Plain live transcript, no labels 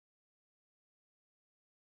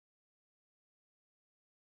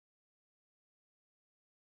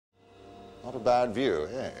Not a bad view,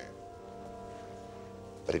 eh?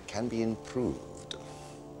 But it can be improved.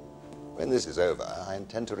 When this is over, I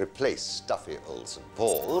intend to replace stuffy old St.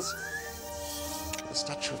 Paul's with a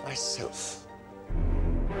statue of myself.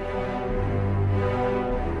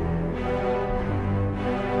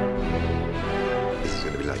 This is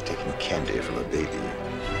going to be like taking candy from a baby.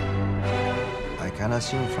 I can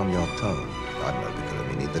assume from your tone, Cardinal de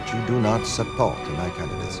Colomini, that you do not support my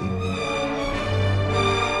candidacy.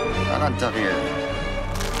 Antonio.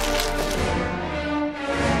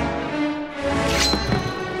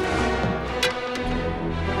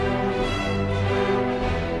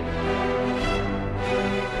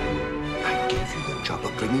 I gave you the job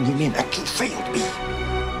of bringing him in, and he failed me.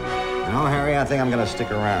 No, Harry, I think I'm going to stick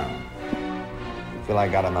around. I feel I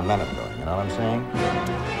got a momentum going, you know what I'm saying?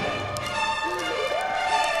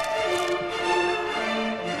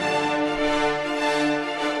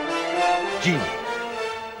 Genie,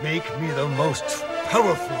 make me the most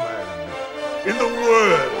powerful man in the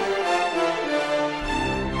world.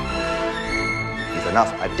 If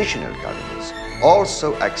enough additional cardinals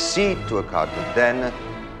also accede to a cardinal, then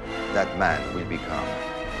that man will become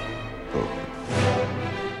Pope.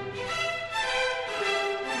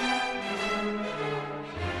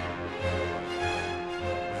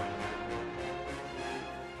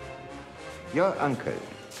 Your uncle,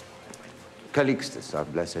 Calixtus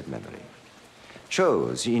of blessed memory,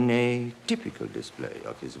 chose in a typical display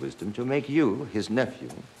of his wisdom to make you, his nephew,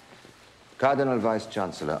 Cardinal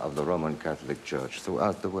Vice-Chancellor of the Roman Catholic Church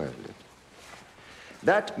throughout the world.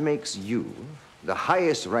 That makes you the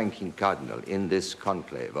highest-ranking cardinal in this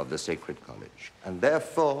conclave of the Sacred College. And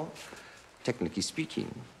therefore, technically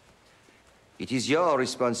speaking, it is your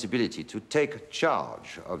responsibility to take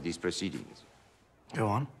charge of these proceedings. Go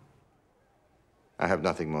on. I have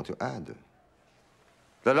nothing more to add.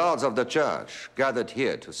 The lords of the church gathered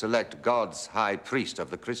here to select God's high priest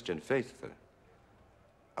of the Christian faithful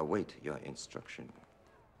await your instruction.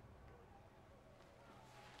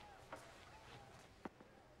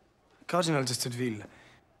 Cardinal de Studeville,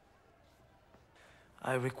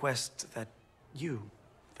 I request that you,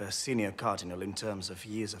 the senior cardinal in terms of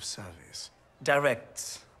years of service,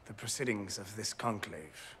 direct the proceedings of this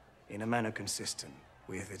conclave in a manner consistent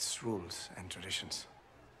with its rules and traditions.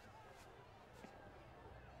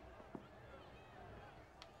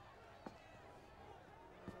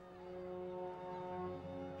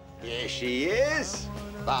 Here she is,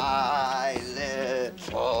 my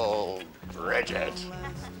little Bridget.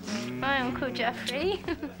 My Uncle Geoffrey.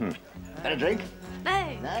 Had a drink?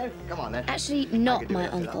 No. No? Come on, then. Actually, not my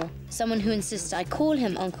uncle. Someone who insists I call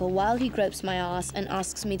him uncle while he gropes my ass and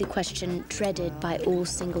asks me the question dreaded by all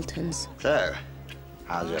singletons. So,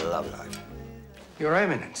 how's your love life? Your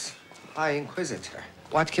Eminence, High Inquisitor,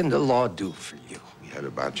 what can the law do for you? We heard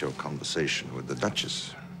about your conversation with the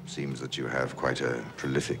Duchess. Seems that you have quite a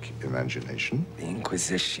prolific imagination. The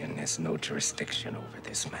Inquisition has no jurisdiction over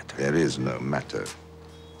this matter. There is no matter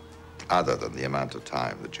other than the amount of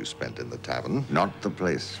time that you spent in the tavern. Not the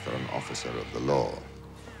place for an officer of the law.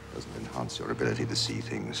 Doesn't enhance your ability to see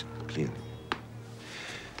things clearly.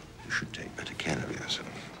 You should take better care of yourself.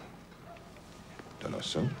 Don't know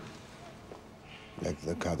so? Let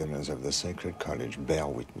the cardinals of the Sacred College bear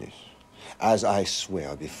witness, as I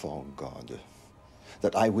swear before God,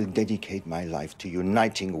 that I will dedicate my life to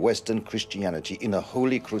uniting Western Christianity in a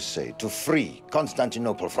holy crusade to free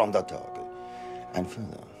Constantinople from the Turk. And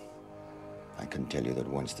further, I can tell you that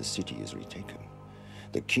once the city is retaken,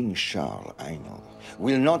 the King Charles Einel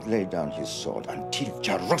will not lay down his sword until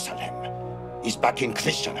Jerusalem is back in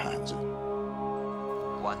Christian hands.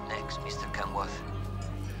 What next, Mr. Kenworth?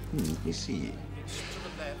 Let me see.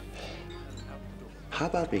 How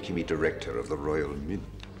about making me director of the Royal Mint?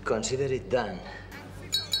 Consider it done.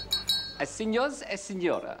 Signors e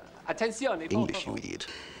signora, attenzione. English, you idiot.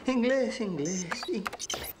 English.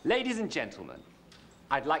 Ladies and gentlemen,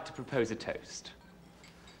 I'd like to propose a toast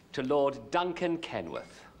to Lord Duncan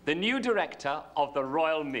Kenworth, the new director of the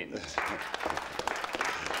Royal Mint.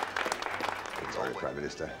 Sorry, Prime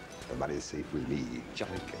Minister. The money is safe with me.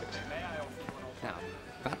 Jolly good. Now,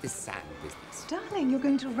 about this sand business. Darling, you're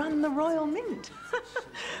going to run the Royal Mint.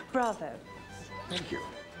 Bravo. Thank you.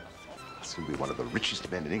 I'll soon be one of the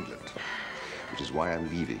richest men in England, which is why I'm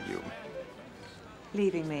leaving you.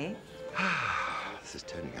 Leaving me? This is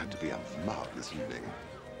turning out to be a marvelous evening.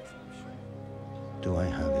 Do I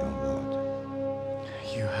have your vote?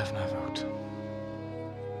 You have my vote.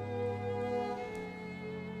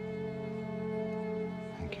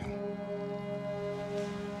 Thank you.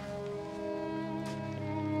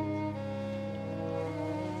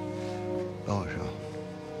 Bonjour.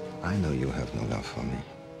 I know you have no love for me.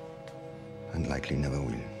 and likely never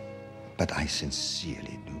will. But I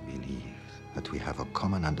sincerely do believe that we have a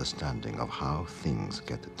common understanding of how things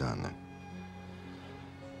get done.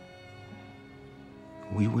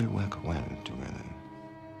 We will work well together.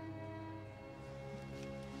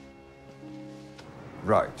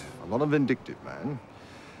 Right. I'm not a vindictive man.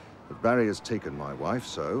 But Barry has taken my wife,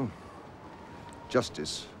 so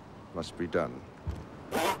justice must be done.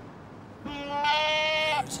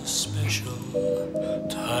 It's a special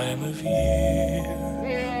time of year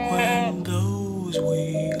when those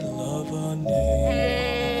we love are near.